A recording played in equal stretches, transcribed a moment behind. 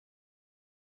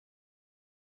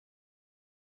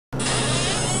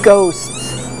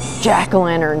ghosts,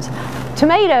 jack-o'-lanterns,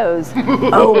 tomatoes.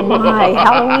 Oh my,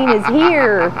 Halloween is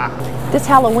here. This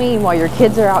Halloween, while your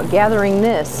kids are out gathering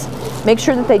this, make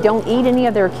sure that they don't eat any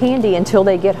of their candy until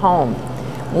they get home.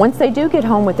 Once they do get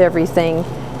home with everything,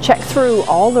 check through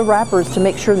all the wrappers to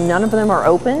make sure none of them are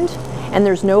opened and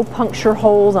there's no puncture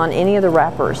holes on any of the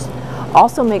wrappers.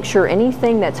 Also make sure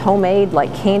anything that's homemade,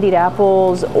 like candied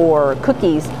apples or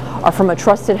cookies, are from a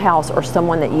trusted house or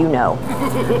someone that you know.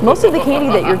 Most of the candy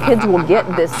that your kids will get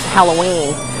this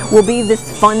Halloween will be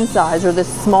this fun size or this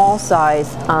small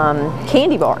size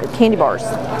candy bars.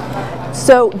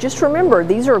 So just remember,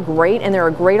 these are great and they're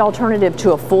a great alternative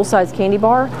to a full-size candy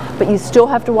bar, but you still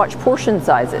have to watch portion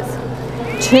sizes.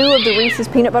 2 of the Reese's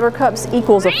Peanut Butter Cups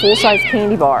equals a full-size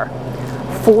candy bar.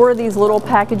 4 of these little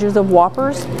packages of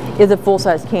Whoppers is a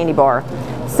full-size candy bar.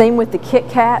 Same with the Kit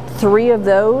Kat, 3 of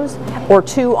those, or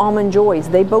 2 Almond Joys.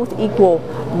 They both equal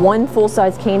 1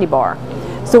 full-size candy bar.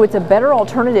 So it's a better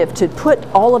alternative to put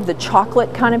all of the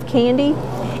chocolate kind of candy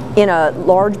in a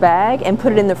large bag and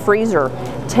put it in the freezer.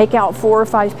 Take out 4 or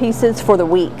 5 pieces for the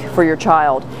week for your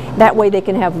child. That way they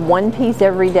can have 1 piece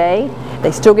every day.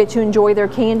 They still get to enjoy their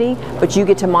candy, but you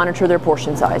get to monitor their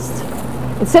portion size.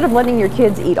 Instead of letting your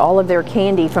kids eat all of their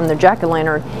candy from their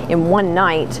jack-o'-lantern in one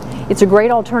night, it's a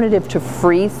great alternative to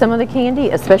freeze some of the candy,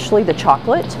 especially the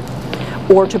chocolate,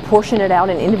 or to portion it out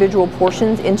in individual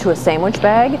portions into a sandwich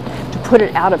bag, to put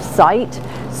it out of sight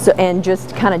and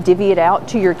just kind of divvy it out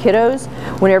to your kiddos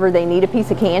whenever they need a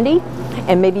piece of candy,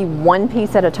 and maybe 1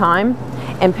 piece at a time.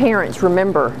 And parents,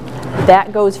 remember,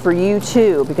 that goes for you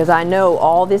too, because I know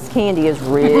all this candy is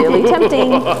really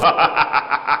tempting.